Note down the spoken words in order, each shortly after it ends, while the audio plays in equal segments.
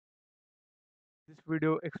This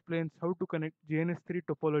video explains how to connect GNS3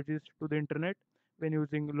 topologies to the internet when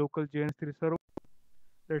using local GNS3 server.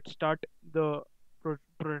 Let's start the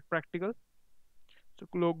practical. So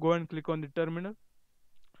go and click on the terminal,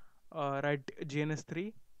 write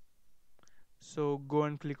GNS3. So go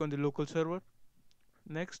and click on the local server.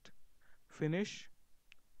 Next, finish.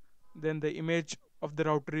 Then the image of the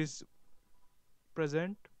router is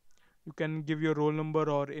present. You can give your roll number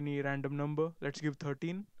or any random number. Let's give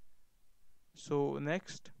 13. So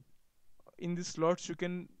next, in these slots you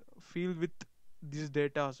can fill with these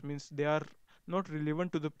data, means they are not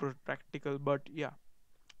relevant to the practical, but yeah,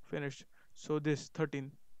 finished. So this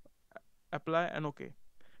 13, apply and okay.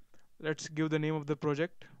 Let's give the name of the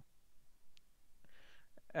project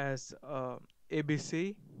as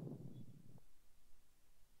ABC.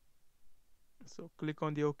 So click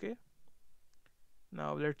on the OK.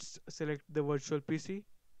 Now let's select the virtual PC,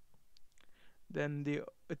 then the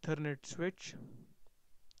Ethernet switch,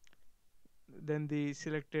 then the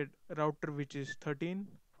selected router, which is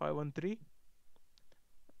 13513,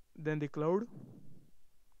 then the cloud.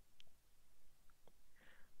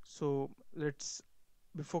 So let's,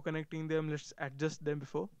 before connecting them, let's adjust them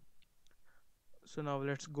before. So now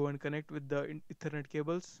let's go and connect with the Ethernet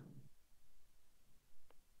cables.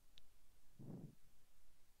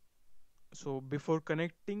 So before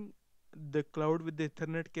connecting the cloud with the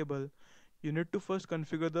Ethernet cable, you need to first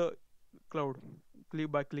configure the cloud.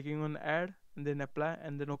 Click by clicking on add and then apply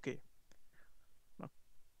and then OK. Now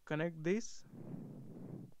connect this.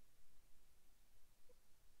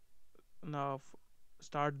 Now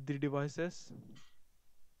start the devices.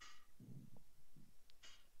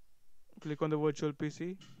 Click on the virtual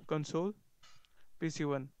PC console,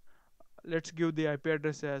 PC1. Let's give the IP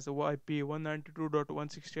address as IP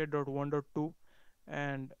 192.168.1.2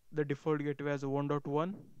 and the default gateway as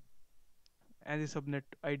 1.1 and the subnet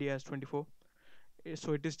ID as 24.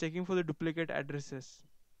 So it is checking for the duplicate addresses.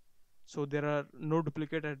 So there are no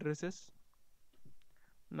duplicate addresses.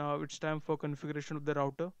 Now it's time for configuration of the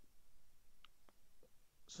router.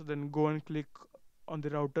 So then go and click on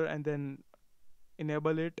the router and then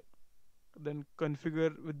enable it, then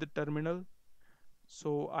configure with the terminal.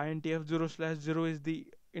 So INTF0/0 is the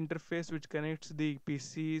interface which connects the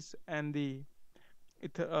PCs and the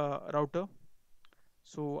router.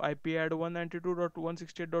 So IP add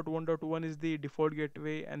 192.168.1.1 is the default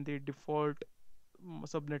gateway and the default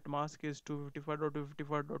subnet mask is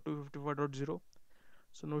 255.255.255.0.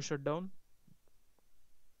 So no shutdown.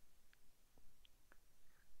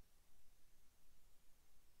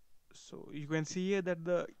 So you can see here that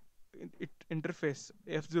the interface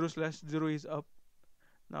F0/0 is up.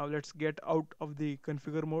 Now let's get out of the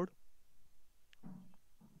configure mode.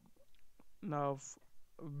 Now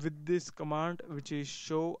with this command, which is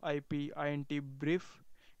show IP int brief,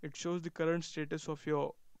 it shows the current status of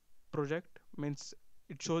your project, means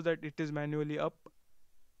it shows that it is manually up.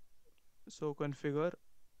 So configure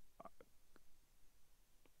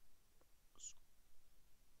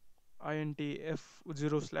int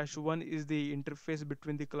f0/1 is the interface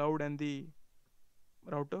between the cloud and the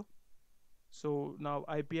router. So now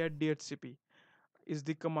IP at DHCP is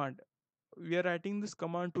the command. We are writing this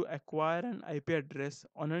command to acquire an IP address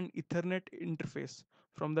on an Ethernet interface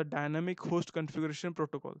from the dynamic host configuration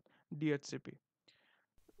protocol, DHCP.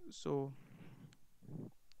 So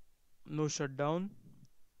no shutdown.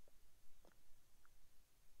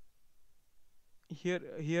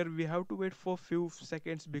 Here we have to wait for few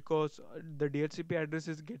seconds because the DHCP address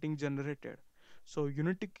is getting generated. So you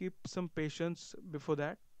need to keep some patience before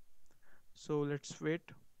that. So let's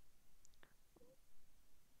wait.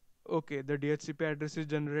 Okay, the DHCP address is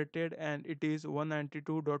generated and it is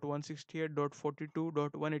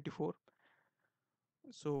 192.168.42.184.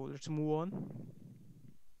 So let's move on.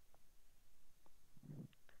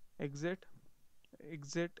 Exit,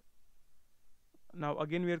 exit. Now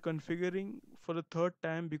again we are configuring for the third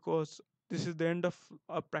time because this is the end of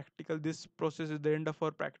our practical. This process is the end of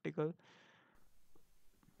our practical.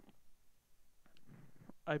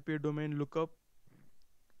 IP domain lookup.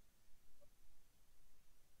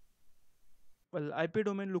 Well, IP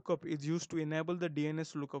domain lookup is used to enable the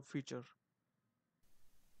DNS lookup feature.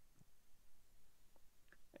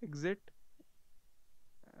 Exit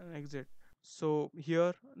and exit. So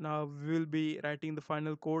here now we will be writing the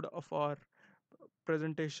final code of our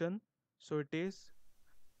presentation. So it is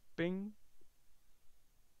ping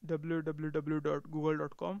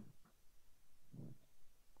www.google.com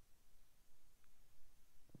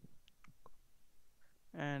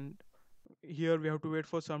and here we have to wait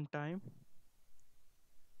for some time.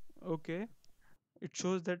 Okay, it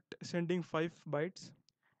shows that sending 5 bytes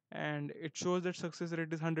and it shows that success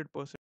rate is 100%.